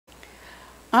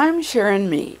I'm Sharon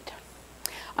Mead.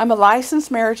 I'm a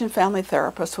licensed marriage and family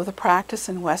therapist with a practice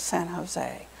in West San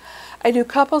Jose. I do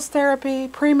couples therapy,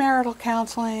 premarital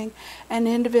counseling, and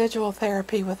individual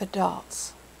therapy with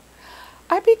adults.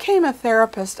 I became a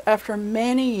therapist after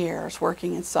many years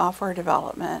working in software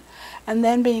development and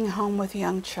then being home with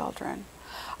young children.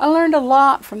 I learned a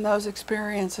lot from those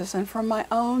experiences and from my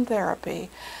own therapy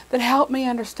that helped me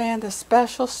understand the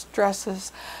special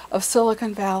stresses of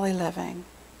Silicon Valley living.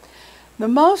 The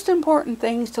most important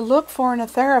things to look for in a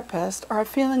therapist are a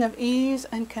feeling of ease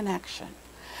and connection,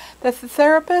 that the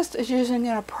therapist is using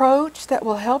an approach that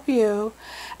will help you,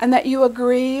 and that you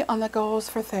agree on the goals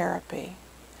for therapy.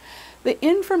 The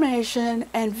information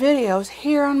and videos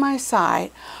here on my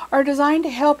site are designed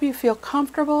to help you feel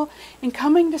comfortable in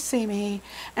coming to see me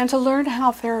and to learn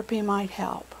how therapy might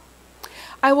help.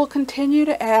 I will continue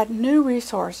to add new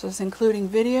resources, including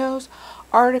videos,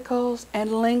 articles,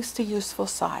 and links to useful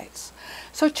sites.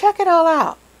 So check it all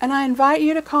out, and I invite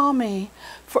you to call me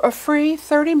for a free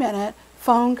 30-minute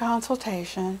phone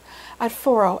consultation at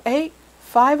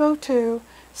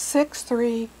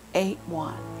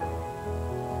 408-502-6381.